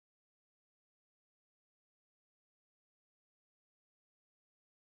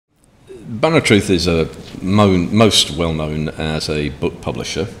Banner of Truth is most well known as a book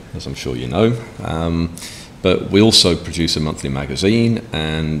publisher, as I'm sure you know. But we also produce a monthly magazine,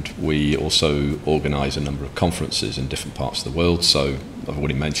 and we also organise a number of conferences in different parts of the world. So I've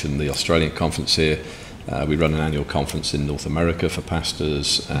already mentioned the Australian conference here. We run an annual conference in North America for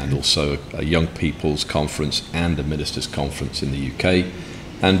pastors, and also a young people's conference and a ministers' conference in the UK,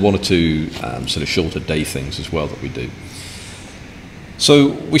 and one or two sort of shorter day things as well that we do. So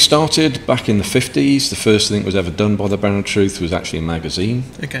we started back in the 50s. The first thing that was ever done by the Banner of Truth was actually a magazine.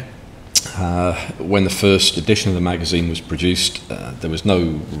 Okay. When the first edition of the magazine was produced, there was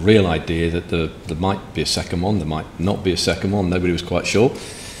no real idea that there might be a second one, there might not be a second one, nobody was quite sure.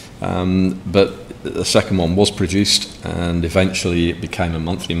 But the second one was produced, and eventually it became a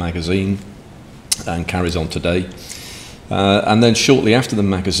monthly magazine and carries on today. And then shortly after the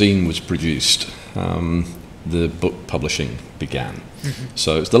magazine was produced, the book publishing began. Mm-hmm.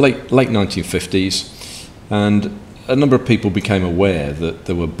 So it's the late 1950s, and a number of people became aware that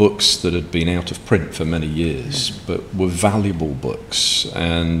there were books that had been out of print for many years, but were valuable books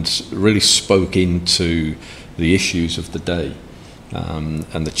and really spoke into the issues of the day,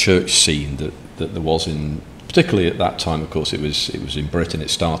 and the church scene that there was in, particularly at that time, of course, it was in Britain, it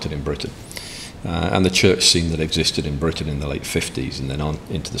started in Britain, and the church scene that existed in Britain in the late 50s and then on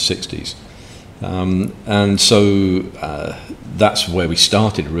into the 60s. And so that's where we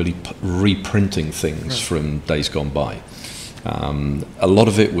started really reprinting things from days gone by. A lot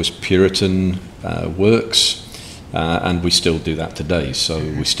of it was Puritan works, and we still do that today. So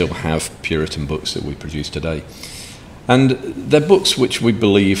we still have Puritan books that we produce today. And they're books which we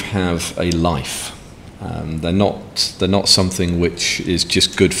believe have a life. They're not something which is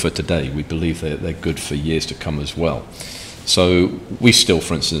just good for today. We believe they're good for years to come as well. So we still,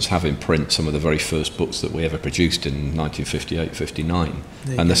 for instance, have in print some of the very first books that we ever produced in 1958-59,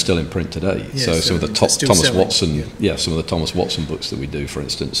 and they're still in print today. Yeah, so some of the Thomas Watson, some of the Thomas Watson books that we do, for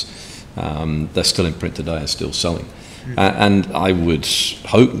instance, they're still in print today and still selling. And I would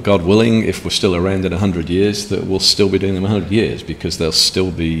hope, God willing, if we're still around in 100 years, that we'll still be doing them 100 years, because they'll still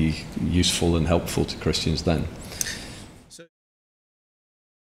be useful and helpful to Christians then.